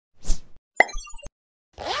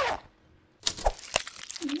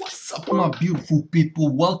What's up, my beautiful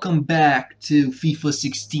people? Welcome back to FIFA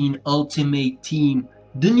 16 Ultimate Team.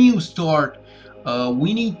 The new start.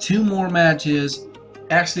 We need 2 more matches.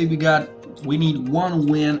 Actually, we need 1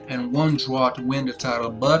 win and 1 draw to win the title.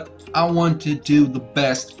 But I want to do the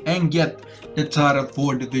best and get the title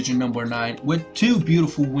for Division number 9 with 2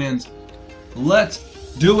 beautiful wins. Let's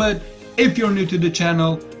do it. If you're new to the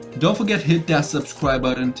channel, don't forget to hit that subscribe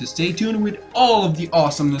button to stay tuned with all of the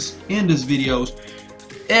awesomeness in these videos.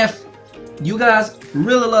 If you guys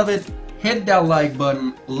really love it, hit that like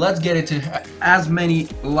button. Let's get it to as many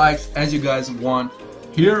likes as you guys want.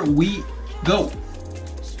 Here we go.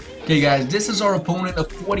 Okay guys, this is our opponent, a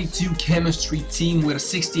 42 chemistry team with a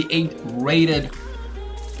 68 rated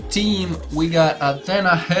team. We got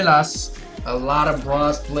Athena Hellas, a lot of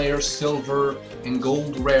bronze players, silver and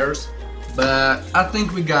gold rares, but I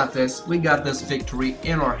think we got this. We got this victory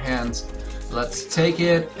in our hands. Let's take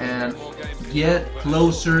it and get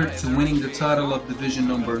closer to winning the title of Division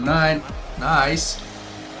number 9. Nice.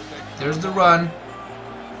 There's the run.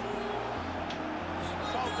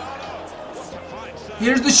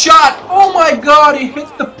 Here's the shot. Oh my god, he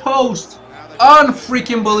hit the post.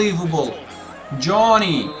 Unfreaking believable.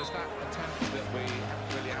 Johnny.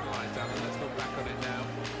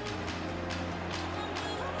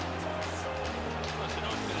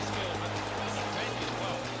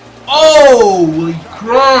 Holy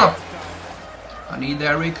crap! I need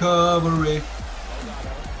that recovery.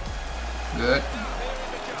 Good.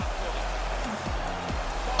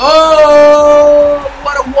 Oh,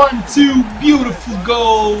 what a 1-2 beautiful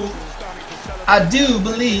goal! I do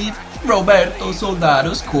believe Roberto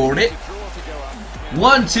Soldado scored it.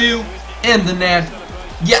 1-2 in the net.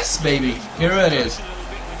 Yes, baby. Here it is.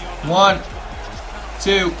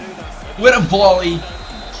 1-2 with a volley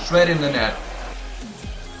straight in the net.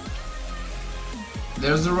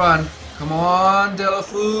 There's the run. Come on,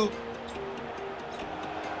 Delafu.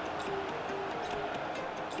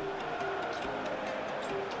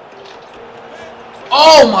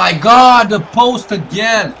 Oh my god, the post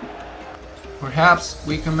again. Perhaps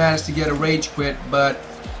we can manage to get a rage quit, but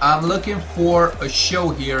I'm looking for a show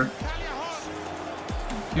here.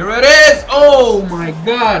 Here it is. Oh my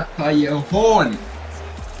god, Callejon.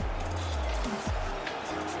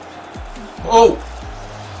 Oh.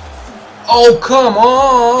 Oh, come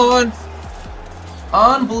on!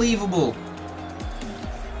 Unbelievable.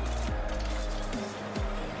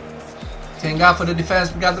 Thank God for the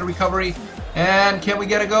defense. We got the recovery. And can we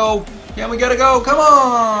get a go? Can we get a go? Come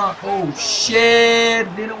on! Oh, shit.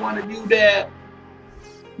 Didn't want to do that.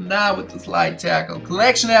 Now with the slide tackle.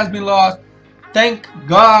 Collection has been lost. Thank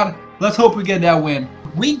God. Let's hope we get that win.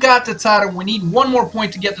 We got the title. We need 1 more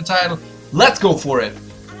point to get the title. Let's go for it.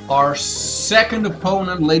 Our second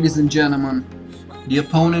opponent, ladies and gentlemen, the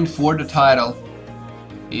opponent for the title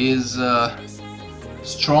is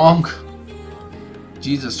strong.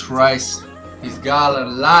 Jesus Christ. He's got a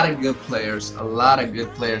lot of good players.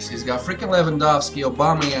 He's got freaking Lewandowski,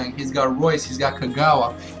 Aubameyang, he's got Royce, he's got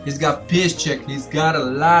Kagawa, he's got Piszczek, he's got a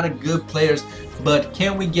lot of good players. But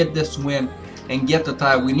can we get this win and get the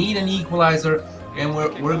title? We need an equalizer, and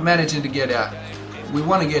we're managing to get that. We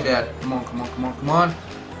want to get that. Come on, come on, come on, come on.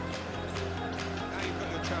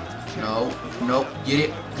 No, nope, get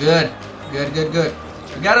it. Good, good, good, good.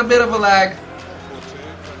 We got a bit of a lag,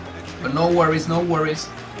 but no worries, no worries.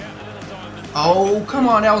 Oh, come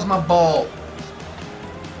on, that was my ball.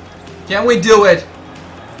 Can we do it?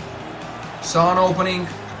 Saw an opening.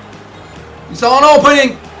 We saw an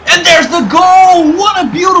opening, and there's the goal! What a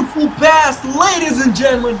beautiful pass, ladies and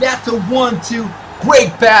gentlemen. That's a 1-2, great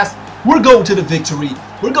pass. We're going to the victory.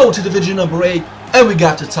 We're going to Division number 8, and we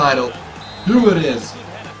got the title. Here it is.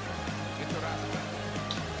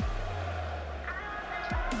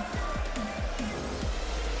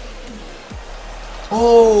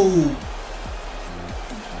 Oh!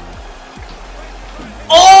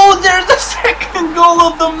 Oh, there's the second goal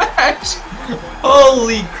of the match!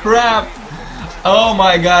 Holy crap! Oh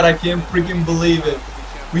my god, I can't freaking believe it.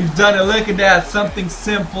 We've done it. Look at that. Something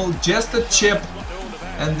simple, just a chip,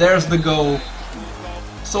 and there's the goal.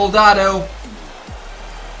 Soldado.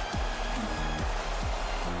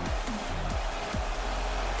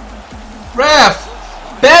 Ref!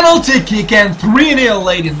 Penalty kick and 3-0,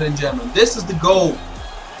 ladies and gentlemen. This is the goal.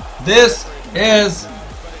 This is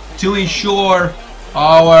to ensure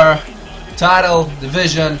our title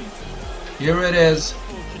division. Here it is.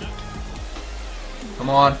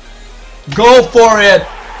 Come on. Go for it.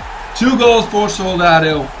 2 goals for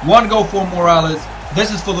Soldado. 1 goal for Morales.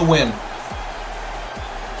 This is for the win.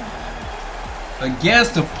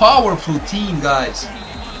 Against a powerful team, guys.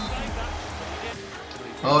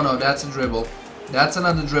 Oh no, that's a dribble. That's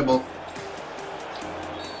another dribble.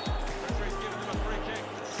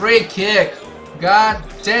 Free kick. God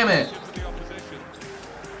damn it.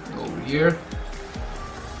 Go over here.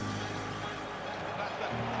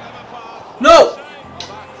 No!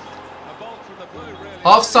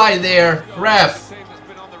 Offside there. Ref.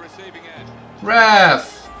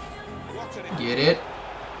 Ref. Get it.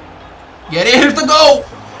 Get it. Here's the goal.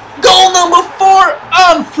 Goal number 4.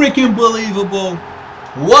 Unfreaking believable.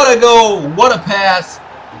 What a goal. What a pass.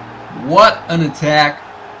 What an attack.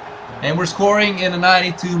 And we're scoring in the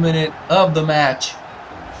 92 minute of the match.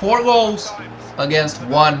 4 goals against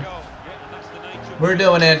 1. We're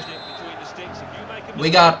doing it. We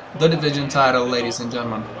got the division title, ladies and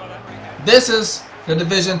gentlemen. This is the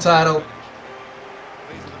division title.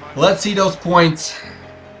 Let's see those points.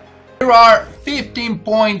 Here are 15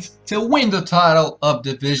 points to win the title of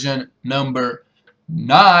division number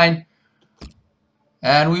 9.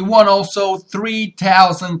 And we won also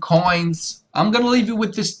 3,000 coins. I'm gonna leave you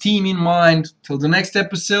with this team in mind. Till the next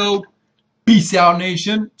episode. Peace out,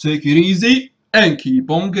 nation. Take it easy and keep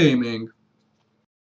on gaming.